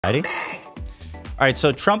Ready? All right,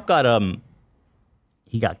 so Trump got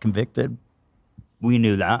he got convicted. We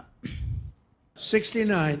knew that.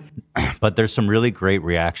 69. But there's some really great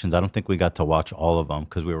reactions. I don't think we got to watch all of them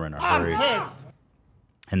because we were in a hurry.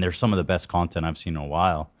 And there's some of the best content I've seen in a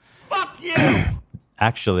while. Fuck you!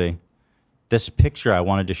 Actually, this picture I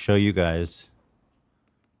wanted to show you guys.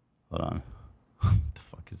 Hold on. What the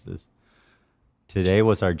fuck is this? Today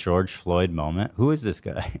was our George Floyd moment. Who is this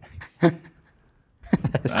guy?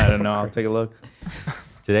 I don't know. I'll take a look.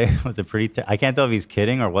 Today was a pretty... I can't tell if he's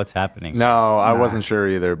kidding or what's happening. No, I wasn't sure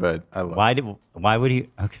either, but I love it. Why would he...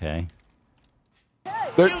 Okay.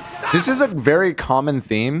 This is a very common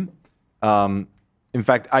theme. In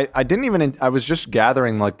fact, I didn't even... I was just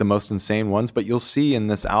gathering like the most insane ones, but you'll see in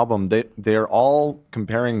this album, they're all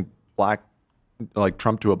comparing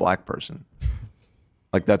Trump to a black person.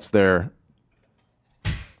 Like that's their...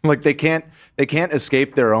 Like they can't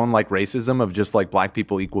escape their own like racism of just like black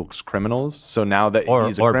people equals criminals. So now that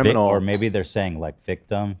he's a criminal, or maybe they're saying like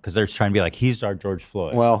victim because they're trying to be like he's our George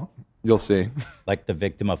Floyd. Well, you'll see. Like the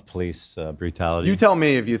victim of police brutality. You tell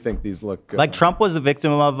me if you think these look good. Like Trump was the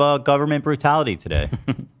victim of government brutality today.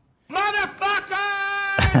 Motherfucker!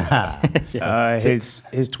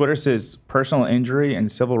 His Twitter says personal injury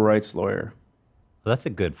and civil rights lawyer. Well, that's a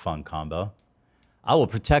good fun combo. I will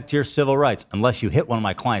protect your civil rights. Unless you hit one of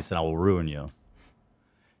my clients, then I will ruin you.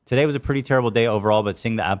 Today was a pretty terrible day overall, but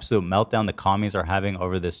seeing the absolute meltdown the commies are having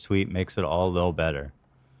over this tweet makes it all a little better.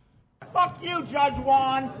 Fuck you, Judge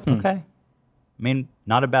Juan. Okay. I mean,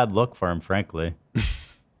 not a bad look for him, frankly.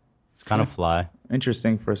 It's kind of fly.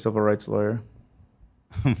 Interesting for a civil rights lawyer.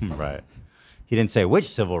 Right. He didn't say which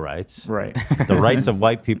civil rights. Right. The rights of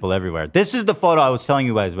white people everywhere. This is the photo I was telling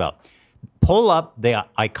you guys about. Pull up the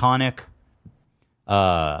iconic...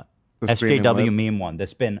 SJW meme one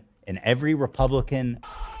that's been in every Republican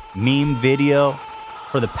meme video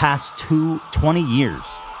for the past 20 years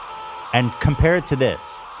and compare it to this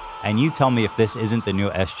and you tell me if this isn't the new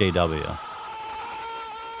SJW.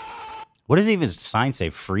 What does even sign say?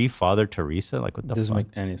 Free Father Teresa? Like what the doesn't fuck?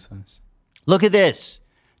 make any sense. Look at this.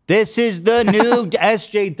 This is the new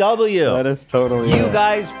SJW. That is totally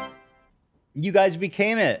you guys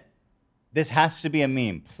became it. This has to be a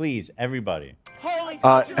meme. Please, everybody.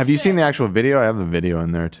 Have you seen the actual video? I have the video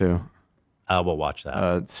in there too. We'll watch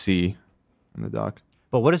that. C in the doc.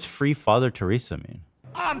 But what does Free Father Teresa mean?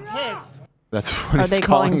 I'm pissed. That's what Are he's they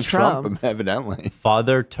calling calling Trump, Trump? evidently.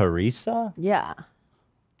 Father Teresa? Yeah.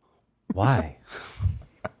 Why?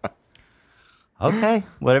 Okay,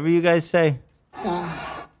 whatever you guys say.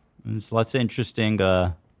 There's lots of interesting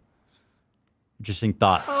thoughts.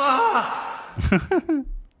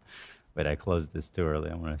 Wait, I closed this too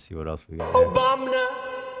early. I want to see what else we got. Obama.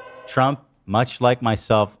 Trump, much like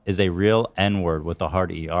myself, is a real N-word with a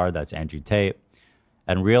hard ER. That's Andrew Tate.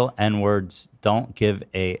 And real N-words don't give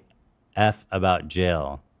a F about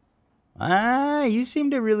jail. You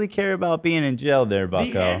seem to really care about being in jail there,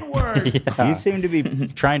 Bucko. The N-word. Yeah. You seem to be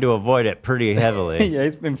trying to avoid it pretty heavily. Yeah,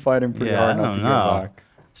 he's been fighting pretty hard not to get back.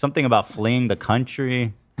 Something about fleeing the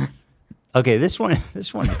country. Okay, this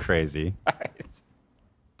one's crazy.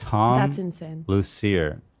 Tom That's insane.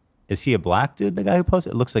 Lucier. Is he a black dude, the guy who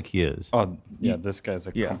posted? It looks like he is. Oh, yeah, this guy's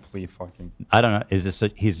a complete fucking... I don't know.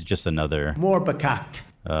 He's just another... More bakakt.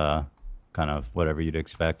 Kind of whatever you'd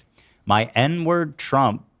expect. My N-word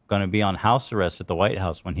Trump going to be on house arrest at the White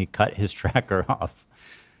House when he cut his tracker off.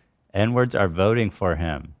 N-words are voting for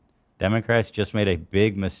him. Democrats just made a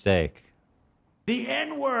big mistake. The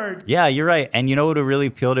N-word. Yeah, you're right. And you know what would really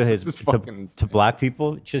appeal to his fucking to black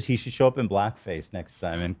people? Just he should show up in blackface next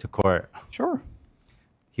time into court. Sure.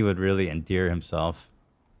 He would really endear himself.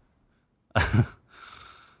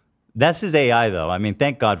 That's his AI, though. I mean,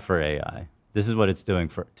 thank God for AI. This is what it's doing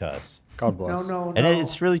to us. God bless. No. And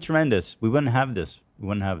it's really tremendous. We wouldn't have this. We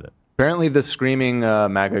wouldn't have it. Apparently, the screaming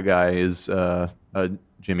MAGA guy is a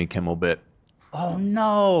Jimmy Kimmel bit. Oh,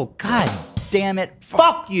 no. God damn it.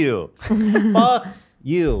 Fuck you. Fuck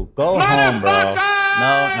you. Go home, bro.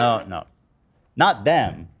 No. Not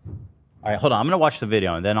them. All right, hold on. I'm going to watch the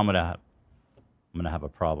video, and then I'm going to have a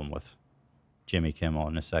problem with Jimmy Kimmel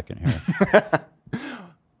in a second here.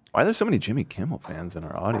 Why are there so many Jimmy Kimmel fans in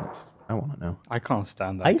our audience? I want to know. I can't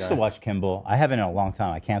stand that I used guy. to watch Kimmel. I haven't in a long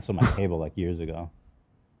time. I canceled my cable like years ago.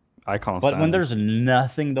 I can't But stand when him. there's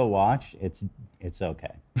nothing to watch, it's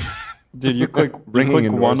okay. Dude, you click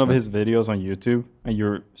Ringing one of endorsement. his videos on YouTube, and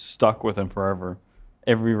you're stuck with him forever.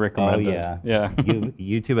 Every recommended. Oh, yeah. Yeah.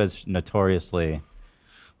 YouTube has notoriously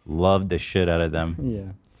loved the shit out of them.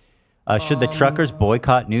 Yeah. Should the truckers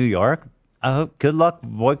boycott New York? Good luck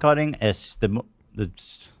boycotting the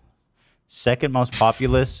second most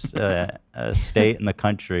populous state in the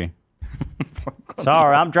country.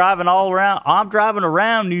 Sorry, I'm driving all around. I'm driving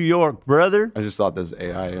around New York, brother. I just thought this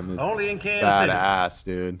AI image Only in Kansas City. badass,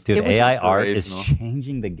 dude. Dude, It would- AI art is inspirational.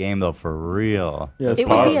 changing the game though, for real. Yeah, it's It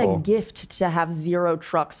would be a powerful. gift to have 0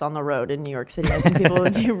 trucks on the road in New York City. I think people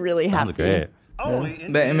would be really Sounds happy. great. Only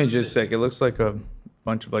in The image Kansas is City. sick. It looks like a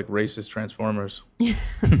bunch of like racist transformers.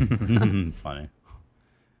 Funny.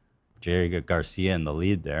 Jerry Garcia in the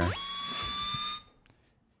lead there.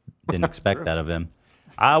 Didn't expect that of him.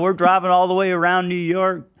 We're driving all the way around New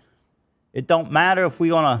York. It don't matter if we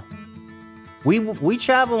gonna. We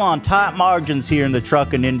travel on tight margins here in the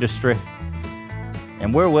trucking industry,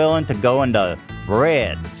 and we're willing to go into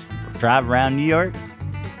breads. Drive around New York.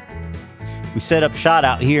 We set up shop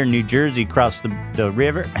out here in New Jersey, across the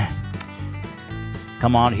river.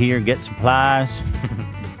 Come on here and get supplies.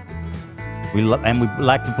 We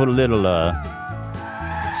like to put a little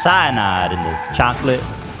cyanide in the chocolate.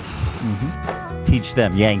 Teach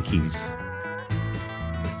them Yankees.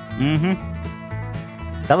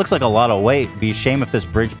 That looks like a lot of weight. Be a shame if this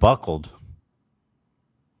bridge buckled.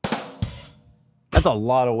 That's a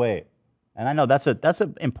lot of weight. And I know that's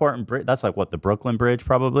an important bridge. That's like what, the Brooklyn Bridge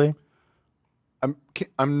probably?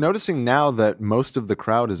 I'm noticing now that most of the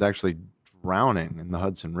crowd is actually drowning in the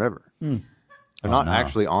Hudson River. They're not no.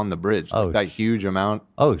 actually on the bridge. Oh, Like that huge amount.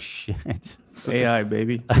 Oh shit. It's AI,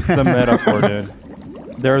 baby. It's a metaphor, dude.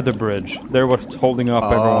 They're the bridge. They're what's holding up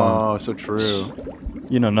everyone. Oh, so true.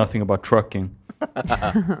 You know nothing about trucking.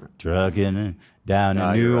 Trucking down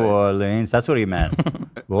Nah, in New you're right. Orleans. That's what he meant.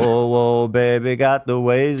 Whoa, whoa, baby, got the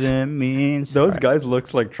ways and means. Those guys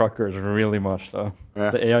looks like truckers really much though.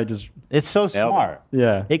 Yeah. The AI just It's so Nailed it. smart.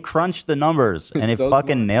 yeah. It crunched the numbers and it so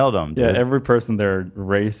fucking smart. nailed them, dude. Yeah, every person there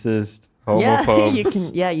racist, Yeah,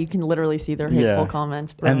 homophobes. you can literally see their hateful Yeah.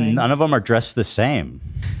 comments. And brewing. none of them are dressed the same.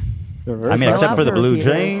 They're very I mean, They're except allowed for the to blue repeat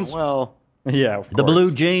it. jeans. Well, yeah, of The course.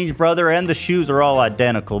 blue jeans, brother, and the shoes are all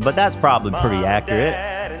identical, but that's probably pretty accurate.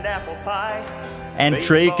 And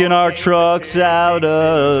taking our trucks out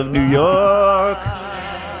of New York.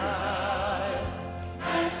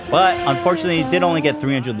 But unfortunately, it did only get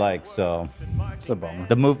 300 likes, so It's a bummer.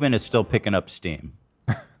 the movement is still picking up steam.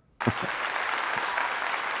 All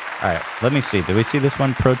right, let me see. Did we see this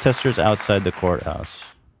one? Protesters outside the courthouse.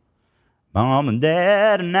 Mom and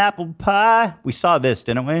Dad and apple pie. We saw this,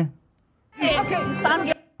 didn't we?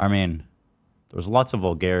 I mean, there was lots of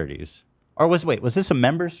vulgarities. Or was this a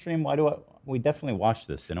member stream? We definitely watched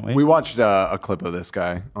this, didn't we? we watched a clip of this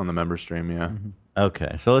guy on the member stream. Yeah,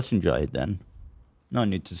 Okay, so let's enjoy it then. No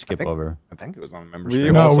need to skip over. I think it was on the member We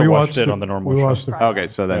stream. also watched it on the normal We show. watched it. Okay,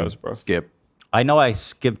 so then That was bro. skip. I know I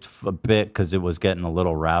skipped a bit because it was getting a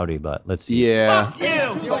little rowdy, but let's see. Yeah. Oh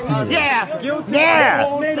yeah,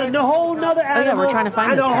 we're trying to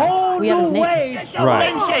find this guy. We have his name.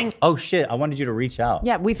 Right. Oh shit! I wanted you to reach out.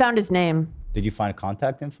 Yeah, we found his name. Did you find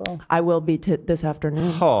contact info? I will be this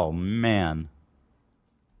afternoon. Oh man!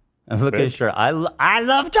 And look at Big. his shirt. I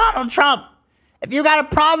love Donald Trump. If you got a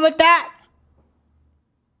problem with that,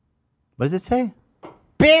 what does it say?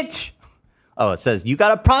 Bitch. Oh, it says you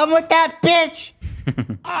got a problem with that, bitch.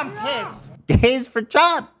 I'm pissed. Gays for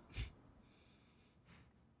Trump.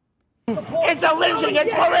 It's a lynching.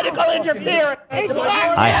 It's political interference.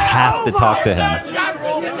 I have to talk to him.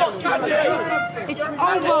 It's over.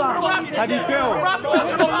 How do you feel?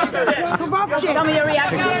 Corruption. Tell me your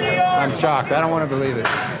reaction. I'm shocked. I don't want to believe it.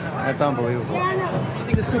 That's unbelievable. What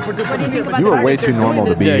do you think about You were way too normal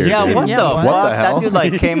to be here. Yeah, dude. what Yeah, the what? fuck? What the hell? That dude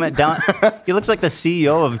like came down. He looks like the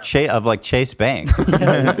CEO of Chase Bank.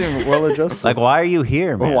 You seem well adjusted. Like, why are you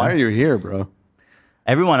here, man? Well, why are you here, bro?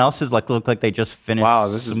 Everyone else is like look like they just finished. Wow,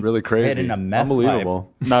 this is really crazy. hitting a meth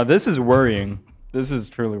Unbelievable. Now this is worrying. This is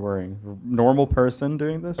truly worrying. Normal person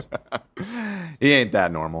doing this? He ain't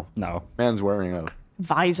that normal. No. Man's wearing a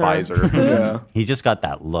Visor. visor. Yeah. He just got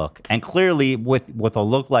that look, and clearly, with a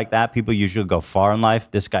look like that, people usually go far in life.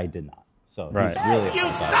 This guy did not. So Right. he's really,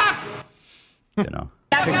 you know.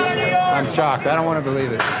 I'm shocked. I don't want to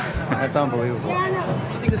believe it. That's unbelievable.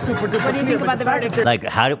 What do you think about the verdict? Like,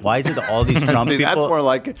 why is it that all these Trump See, people? that's more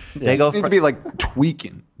like They go need for- to be like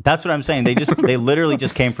tweaking. That's what I'm saying. They literally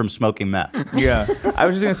just came from smoking meth. Yeah. I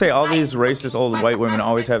was just gonna say all these racist old white women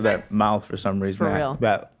always have that mouth for some reason. For real.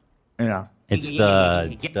 That you know. It's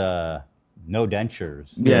the no dentures.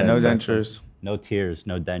 Yeah, no exactly. dentures. No tears,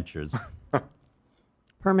 no dentures.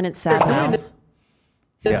 Permanent sad mouth.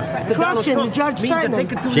 Yeah. Corruption, the judge threatened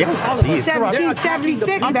him. She has teeth.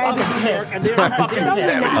 1776, baby.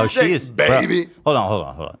 Oh, she is, baby. Bro, hold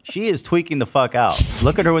on. She is tweaking the fuck out.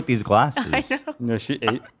 Look at her with these glasses. No, she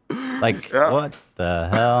ate. Like, what the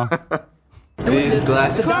hell? These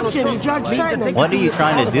glasses. Corruption, George Floyd. What are you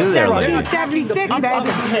trying to do there, lady?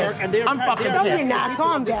 1776, baby. I'm fucking No, you're pissed. not.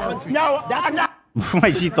 Calm down. No, I'm not.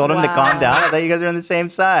 Wait, she told him to calm down? I thought you guys were on the same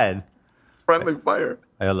side. Friendly fire.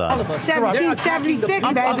 Hold on. 1776,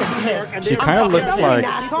 baby. She kind of looks No, you're like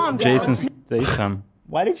not. Calm down. Jason Statham.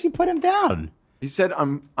 Why did she put him down? He said,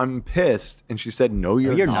 "I'm pissed," and she said, "No,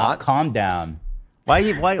 you're not. Calm down. Why?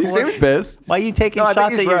 He seems pissed. Why are you taking No, I shots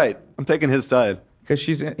think he's at your... right. I'm taking his side. Because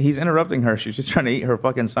he's interrupting her. She's just trying to eat her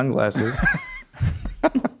fucking sunglasses.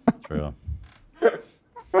 True.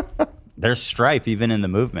 There's strife even in the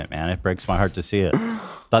movement, man. It breaks my heart to see it.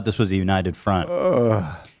 Thought this was a united front.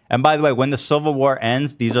 And by the way, when the Civil War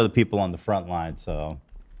ends, these are the people on the front line. So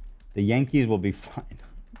the Yankees will be fine.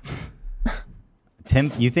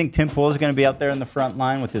 You think Tim Pool is going to be out there in the front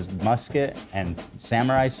line with his musket and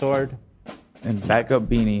samurai sword? And backup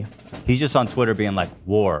beanie. He's just on Twitter being like,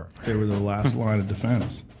 war. They were the last line of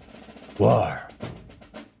defense. War.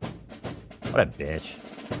 What a bitch.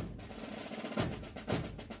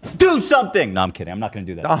 Do something! No, I'm kidding. I'm not going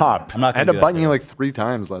to do that. Stop. I'm not I had gonna to do button that you today. like 3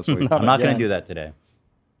 times last week. I'm not going to do that today.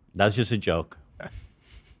 That was just a joke.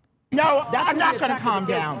 No, I'm not going to calm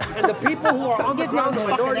down. And the people who are on the ground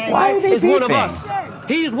Why are they is one of beefing? us.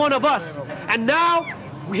 He's one of us. And now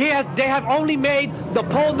they have only made the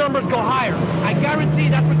poll numbers go higher. I guarantee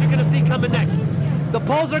that's what you're going to see coming next. The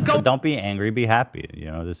polls are going. But don't be angry. Be happy. You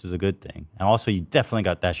know, this is a good thing. And also, you definitely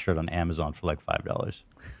got that shirt on Amazon for like $5.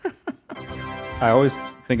 I always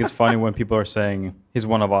think it's funny when people are saying he's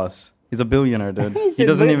one of us. He's a billionaire, dude. He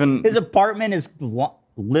doesn't even. His apartment is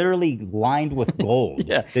literally lined with gold.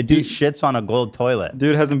 Yeah. The dude shits on a gold toilet.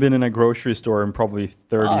 Dude hasn't been in a grocery store in probably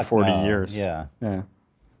 30, Fuck 40 no. years. Yeah. Yeah.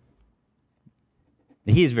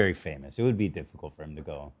 He's very famous. It would be difficult for him to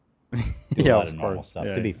go do Yeah, a lot of of normal course. stuff,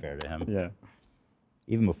 Yeah, to be yeah. fair to him. Yeah.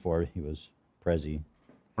 Even before he was Prezi.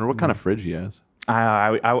 Or what kind of fridge he has.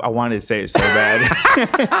 I wanted to say it so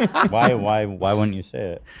bad. Why wouldn't you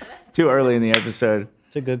say it? Too early in the episode.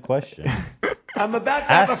 It's a good question. I'm about to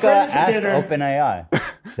have a friend's Ask dinner. OpenAI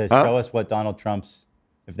to show us what Donald Trump's,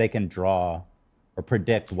 if they can draw or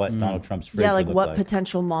predict what Donald Trump's fridge Yeah, would like look what like.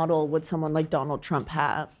 potential model would someone like Donald Trump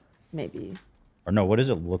have? Maybe. Or no, what does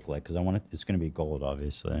it look like? Because I want it. It's going to be gold,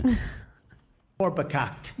 obviously. Or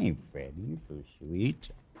Bacakt. Hey, Freddie, you're so sweet.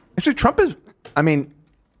 Actually, Trump is, I mean,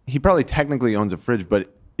 he probably technically owns a fridge, but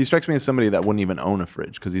he strikes me as somebody that wouldn't even own a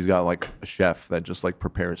fridge because he's got like a chef that just like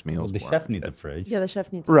prepares meals. The for chef him. needs a fridge. Yeah, the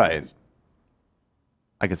chef needs a Right. fridge.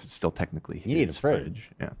 I guess it's still technically You need a his fridge.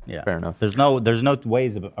 Yeah. Yeah. Fair enough. There's no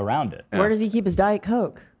ways around it. Where does he keep his Diet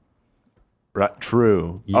Coke? Right.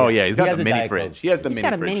 True. Yeah. Oh yeah, he's He got has the a mini Diet fridge. Coke. He has the He's mini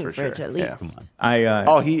got a fridge mini for fridge sure. at Yeah. least.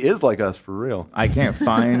 Oh, he is like us for real. I can't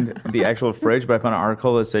find the actual fridge, but I found an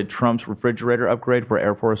article that said Trump's refrigerator upgrade for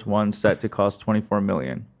Air Force One set to cost $24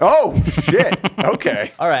 million. Oh shit.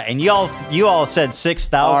 Okay. All right, and you all said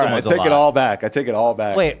 6,000 All right. I was a take lot. it all back. I take it all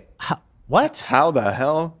back. Wait, what? How the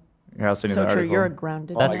hell? Here, I'll send you So the true. article. You're a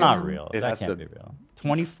grounded. That's man. not real. It That has can't to- be real.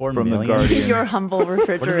 24 From The million? Guardian. Your humble What does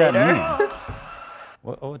refrigerator. that mean?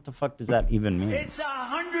 What the fuck does that even mean? It's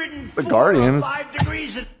 104 The Guardian. 5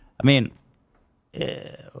 degrees. I mean,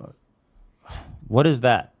 what does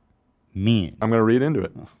that mean? I'm gonna read into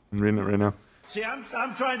it. I'm reading it right now. See, I'm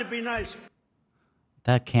trying to be nice.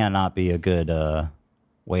 That cannot be a good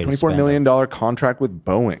way to $24 spend million it. contract with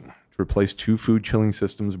Boeing to replace 2 food chilling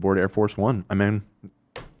systems aboard Air Force One. I mean,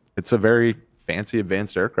 it's a very fancy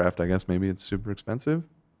advanced aircraft. I guess maybe it's super expensive.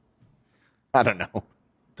 I don't know.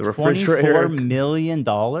 The $24 refrigerator, million?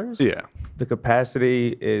 Yeah. the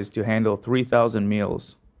capacity is to handle 3,000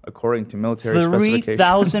 meals, according to military specifications.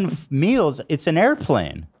 3,000 meals. It's an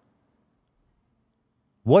airplane.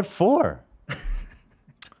 What for?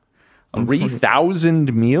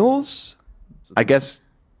 3,000 meals? I guess.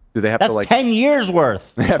 Do they have That's to like? 10 years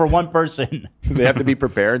worth for one person. Do they have to be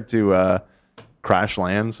prepared to crash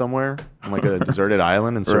land somewhere on like a deserted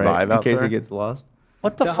island and survive right, out in case there? it gets lost.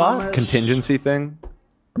 What the fuck? Contingency thing?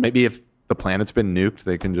 Or maybe if the planet's been nuked,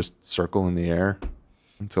 they can just circle in the air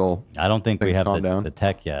until I don't think we things have calm down. the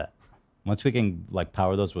tech yet. Once we can like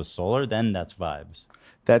power those with solar, then that's vibes.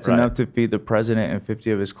 That's Right. enough to feed the president and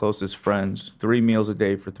 50 of his closest friends 3 meals a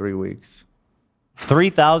day for 3 weeks.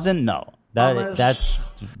 3,000? No.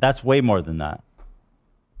 That's way more than that.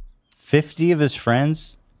 50 of his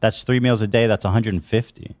friends, that's 3 meals a day, that's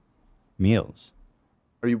 150 meals.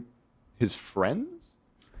 Are you his friends?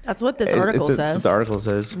 That's what this article That's says. what the article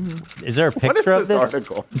says. Is there a What is picture of this this?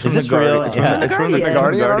 article? Is this real? It's Yeah. from the The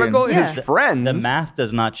Guardian article? His Yeah. friends? The math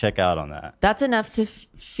does not check out on that. That's enough to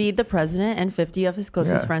feed the president and 50 of his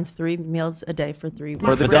closest Yeah. friends 3 meals a day for 3 weeks.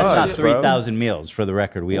 For the But that's not dogs, bro. 3,000 meals. For the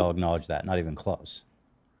record, we all acknowledge that. Not even close.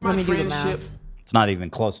 Let me do the math. It's not even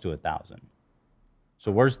close to 1,000.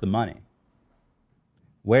 So where's the money?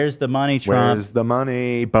 Where's the money, Trump? Where's the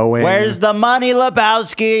money, Boeing? Where's the money,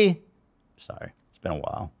 Lebowski? Sorry, it's been a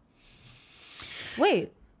while.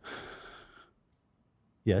 Wait.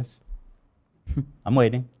 Yes. I'm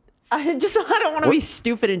waiting. I don't want to be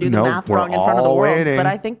stupid and do the No, math we're wrong in front of the all world, waiting. but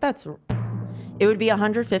I think it would be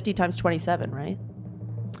 150 times 27, right?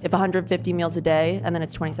 If 150 meals a day and then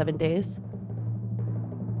it's 27 days.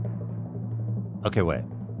 Okay, wait.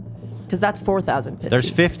 Because that's 4,050. There's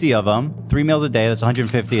 50 of them. 3 meals a day. That's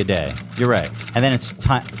 150 a day. You're right. And then it's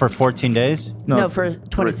time for 14 days? No, for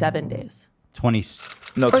 27 days. 20.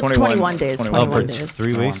 No, Or 21 days. 21. Oh, for 21 days.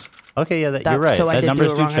 3 weeks? Okay, yeah, you're right. So I that did numbers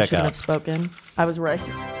do it do wrong. I check shouldn't have out. spoken. I was right.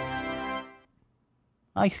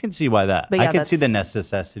 I can see why that. But yeah, I can see the that's-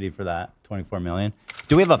 necessity for that. 24 million.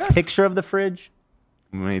 Do we have a picture of the fridge?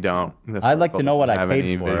 We don't. This I'd like to know what I have paid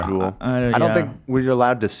any for it. visual. I don't yeah. think we're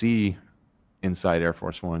allowed to see inside Air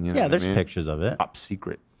Force One. You know Yeah, what I there's mean? pictures of it. Top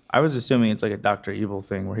secret. I was assuming it's like a Dr. Evil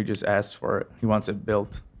thing where he just asks for it. He wants it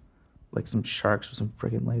built. Like some sharks with some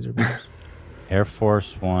friggin' laser beams. Air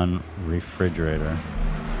Force One refrigerator.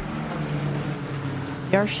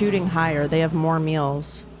 They are shooting higher. They have more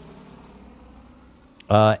meals.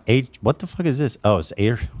 What the fuck is this? Oh, it's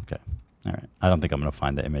air. Okay. All right. I don't think I'm going to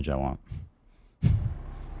find the image I want.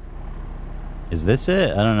 Is this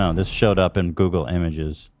it? I don't know. This showed up in Google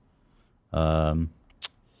Images.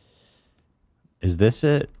 Is this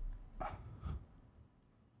it?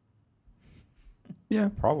 Yeah,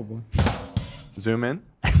 probably. Zoom in.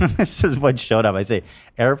 This is what showed up. I say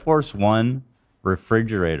Air Force One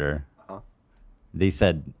refrigerator. They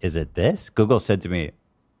said, is it this? Google said to me,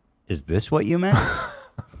 is this what you meant?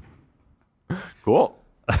 Cool.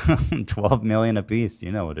 12 million apiece.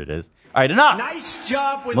 You know what it is. All right, enough. Nice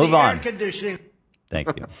job with Move the on. air conditioning. Thank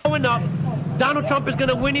you. Going up, Donald Trump is going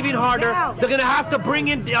to win even harder. They're going to have to bring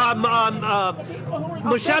in Michelle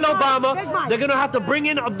Obama. They're going to have to bring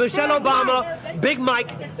in Michelle Obama, Big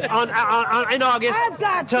Mike, in August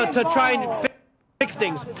to try and fix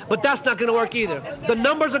things. But that's not going to work either. The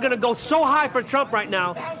numbers are going to go so high for Trump right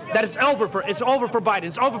now that it's over for Biden.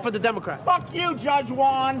 It's over for the Democrats. Fuck you, Judge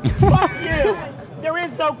Juan. Fuck you. There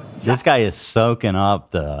is no This guy is soaking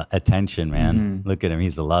up the attention, man. Look at him.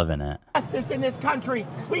 He's loving it. justice in this country.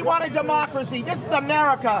 We want a democracy. This is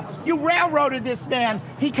America. You railroaded this man.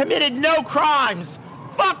 He committed no crimes.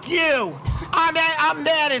 Fuck you. I'm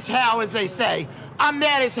mad as hell, as they say. I'm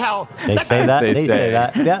mad as hell. They say that? They They say. say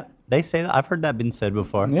that. Yeah, they say that. I've heard that been said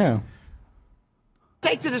before. Yeah.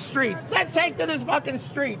 Take to the streets. Let's take to the fucking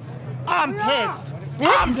streets. I'm pissed.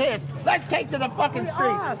 I'm pissed. Let's take to the fucking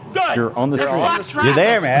streets. Good. You're on the There's street. black You're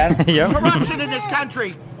there, traffic. man. Yep. Corruption in this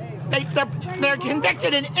country. They're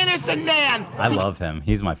convicted an innocent man. I love him.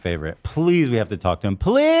 He's my favorite. Please, we have to talk to him.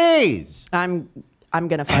 Please. I'm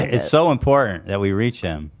gonna find It's it. so important that we reach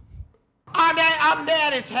him. I'm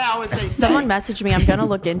mad as hell, as they say. Someone messaged me. I'm gonna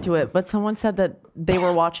look into it, but someone said that they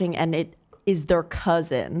were watching and it is their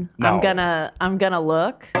cousin. No. I'm gonna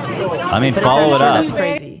look. I mean, But follow if it that's true, up. That's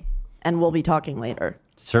crazy. And we'll be talking later.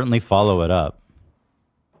 Certainly follow it up.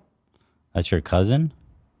 That's your cousin?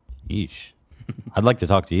 Yeesh. I'd like to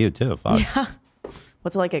talk to you too. Fuck. Yeah.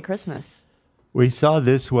 What's it like at Christmas? We saw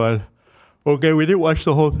this one. Okay, we didn't watch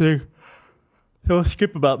the whole thing. So we'll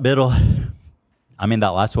skip about middle. I mean, that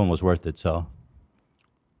last one was worth it, so.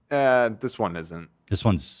 This one isn't. This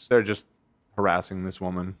one's. They're just harassing this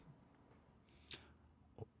woman.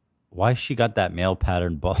 Why she got that male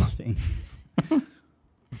pattern balding?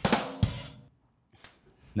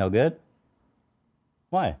 No good?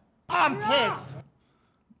 Why? I'm pissed.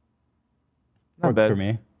 Worked bad. for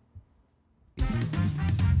me.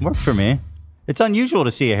 Worked for me. It's unusual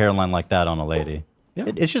to see a hairline like that on a lady. Yeah.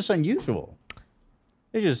 It's just unusual.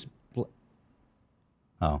 It just.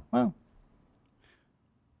 Oh well.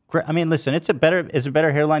 I mean, listen. It's a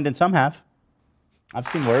better hairline than some have. I've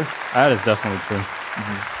seen worse. That is definitely true.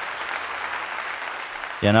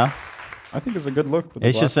 You know. I think it's a good look. With the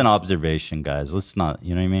It's just an glasses. observation, guys. Let's not.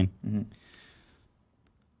 You know what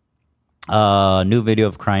I mean? New video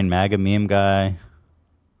of crying MAGA meme guy.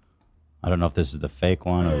 I don't know if this is the fake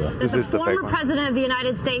one or the. This is the fake former one. president of the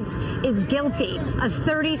United States is guilty of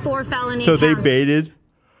 34 felony So they counts. baited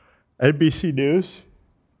NBC News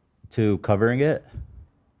to covering it,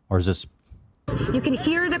 or is this? You can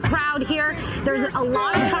hear the crowd here. There's a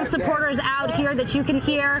lot of Trump supporters out here that you can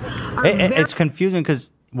hear. Are It's confusing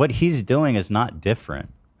because what he's doing is not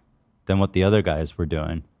different than what the other guys were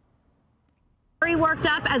doing. very worked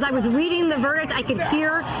up. As I was reading the verdict, I could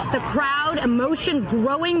hear the crowd emotion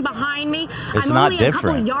growing behind me. It's I'm not only a couple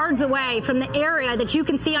different. yards away from the area that you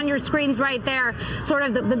can see on your screens right there, sort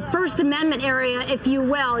of the First Amendment area, if you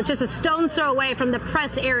will. It's just a stone's throw away from the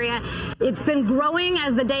press area. It's been growing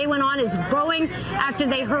as the day went on. It's growing after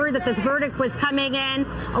they heard that this verdict was coming in.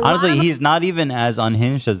 Honestly, he's not even as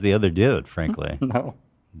unhinged as the other dude, frankly. No.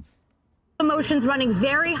 Emotions running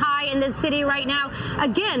very high in this city right now.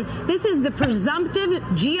 Again, this is the presumptive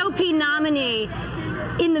GOP nominee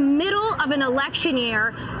in the middle of an election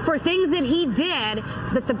year for things that he did,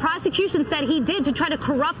 that the prosecution said he did to try to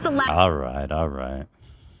corrupt the election. All right, all right.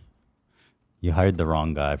 You hired the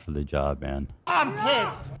wrong guy for the job, man. I'm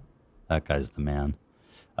pissed. That guy's the man.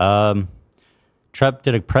 Trump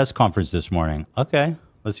did a press conference this morning. Okay,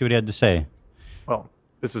 let's see what he had to say. Well,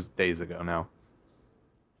 this was days ago now.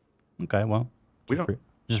 Okay, well, We don't.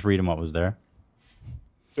 just read him what was there.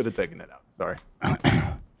 Should have taken it out. Sorry.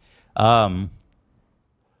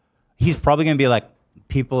 He's probably going to be like,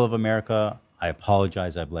 people of America, I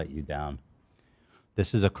apologize, I've let you down.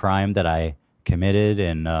 This is a crime that I committed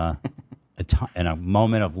in a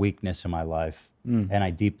moment of weakness in my life, and I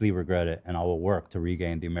deeply regret it, and I will work to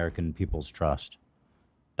regain the American people's trust.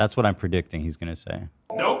 That's what I'm predicting he's going to say.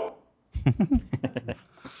 Nope.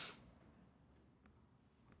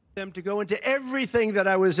 Them to go into everything that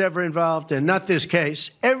I was ever involved in, not this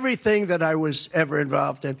case, everything that I was ever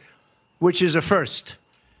involved in, which is a first.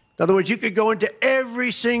 In other words, you could go into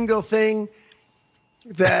every single thing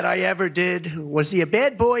that I ever did. Was he a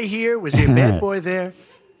bad boy here? Was he a bad boy there?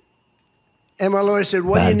 And my lawyer said,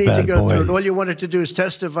 what do you need to go through? And all you wanted to do is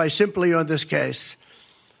testify simply on this case.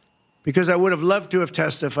 Because I would have loved to have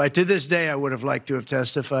testified. To this day, I would have liked to have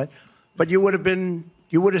testified. But you would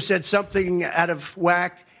have said something out of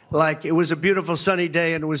whack, like it was a beautiful sunny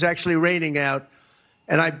day and it was actually raining out.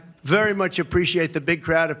 And I very much appreciate the big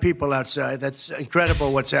crowd of people outside. That's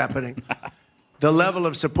incredible what's happening. The level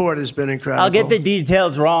of support has been incredible. I'll get the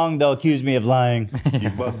details wrong. They'll accuse me of lying.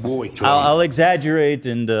 I'll exaggerate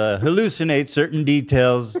and hallucinate certain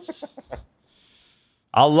details.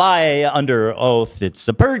 I'll lie under oath. It's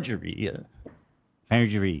a perjury.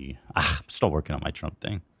 Perjury. I'm still working on my Trump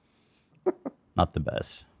thing. Not the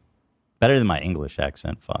best. Better than my English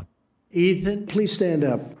accent. Fuck. Ethan, please stand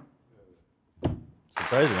up. It's the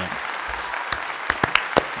president.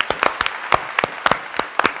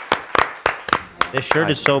 This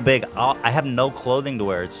shirt is so big. I have no clothing to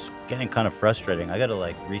wear. It's getting kind of frustrating. I gotta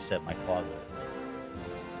like reset my closet.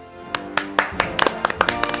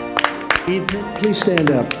 Ethan, please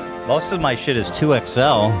stand up. Most of my shit is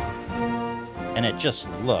 2XL, and it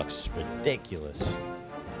just looks ridiculous.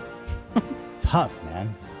 It's tough,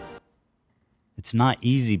 man. It's not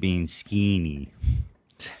easy being skinny.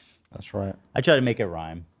 That's right. I try to make it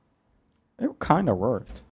rhyme. It kind of worked.